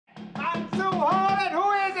I'm so hard.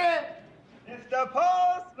 Who is it? It's the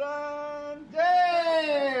postman.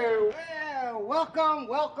 Hey, well, welcome.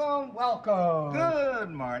 Good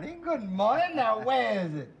morning. Good morning. Now, where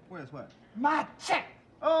is it? Where's what? My check.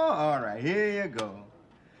 Oh, all right, here you go.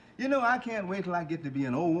 You know, I can't wait till I get to be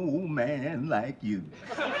an old man like you.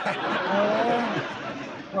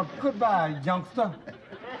 Well, goodbye, youngster.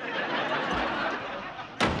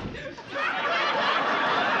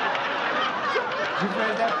 You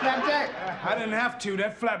played that flapjack? I didn't have to.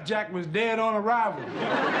 That flapjack was dead on arrival.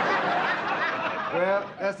 Well,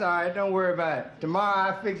 that's all right. Don't worry about it.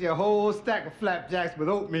 Tomorrow I'll fix you a whole stack of flapjacks with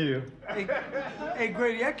oatmeal. Hey,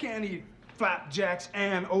 Grady, I can't eat flapjacks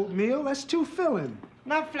and oatmeal. That's too filling.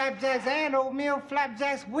 Not flapjacks and oatmeal,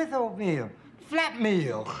 flapjacks with oatmeal. Flap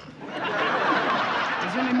meal.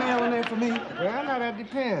 Is any mail in there for me? Well, now that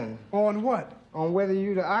depends. On what? On whether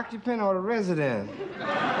you're the occupant or the resident.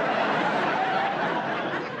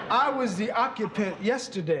 I was the occupant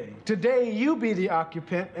yesterday. Today, you be the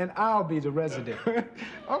occupant, and I'll be the resident.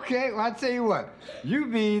 Okay, well, I'll tell you what. You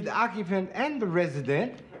be the occupant and the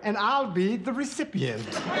resident, and I'll be the recipient.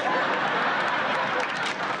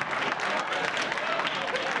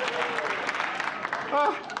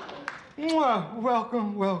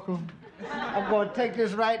 Welcome. I'm going to take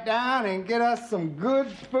this right down and get us some good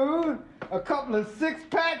food, a couple of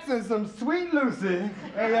six-packs, and some Sweet Lucy.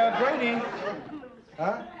 Hey, Grady.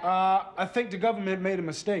 Huh? I think the government made a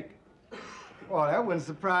mistake. Well, that wouldn't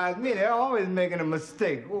surprise me. They're always making a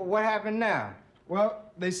mistake. Well, what happened now?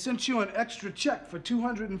 Well, they sent you an extra check for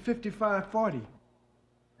 $255.40.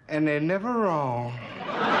 And they're never wrong.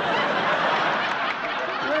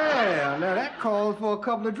 Well, now that calls for a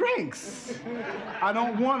couple of drinks. I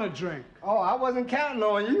don't want a drink. Oh, I wasn't counting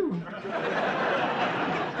on you.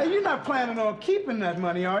 Hey, you're not planning on keeping that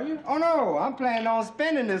money, are you? Oh, no, I'm planning on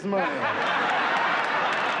spending this money.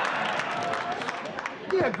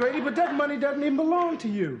 Yeah, Grady, but that money doesn't even belong to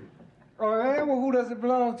you. Oh, yeah? Well, who does it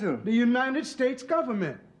belong to? The United States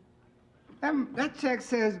government. That check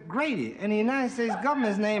says Grady, and the United States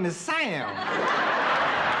government's name is Sam.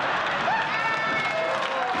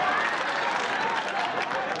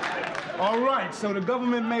 All right, so the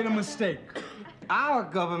government made a mistake. Our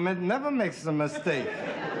government never makes a mistake.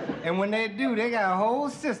 And when they do, they got a whole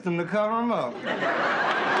system to cover them up.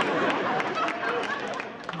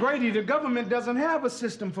 Grady, the government doesn't have a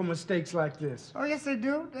system for mistakes like this. Oh, yes, they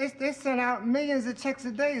do. They send out millions of checks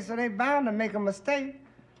a day, so they're bound to make a mistake.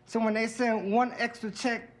 So when they send one extra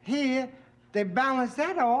check here, they balance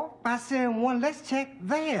that off by sending one less check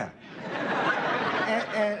there.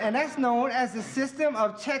 and that's known as the system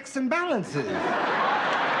of checks and balances.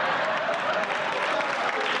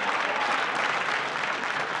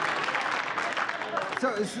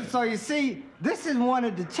 So you see, this is one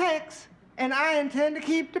of the checks, and I intend to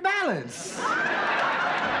keep the balance.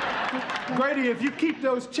 Grady, if you keep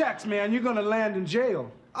those checks, man, you're gonna land in jail.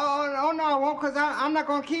 Oh, no, I won't, because I'm not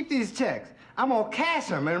gonna keep these checks. I'm gonna cash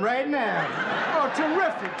them, and right now. Oh,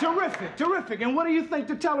 terrific. And what do you think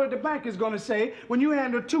the teller at the bank is gonna say when you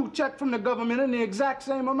hand her two checks from the government in the exact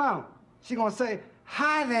same amount? She's gonna say,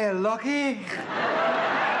 "Hi there, Lucky."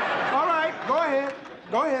 All right, go ahead.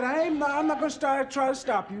 I'm not gonna try to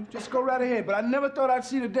stop you. Just go right ahead. But I never thought I'd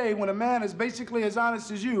see the day when a man as basically as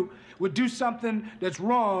honest as you would do something that's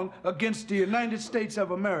wrong against the United States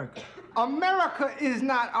of America. America is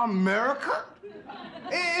not America.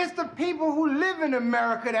 It's the people who live in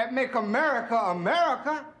America that make America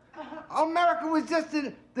America. America was just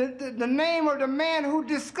the name of the man who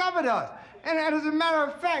discovered us. And as a matter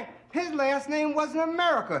of fact, his last name wasn't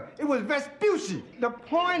America. It was Vespucci. The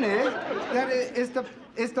point is that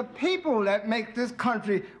it's the people that make this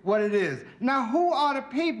country what it is. Now, who are the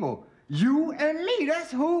people? You and me,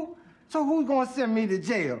 that's who. So who's gonna send me to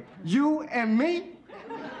jail? You and me?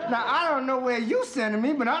 Now, I don't know where you sending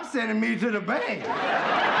me, but I'm sending me to the bank.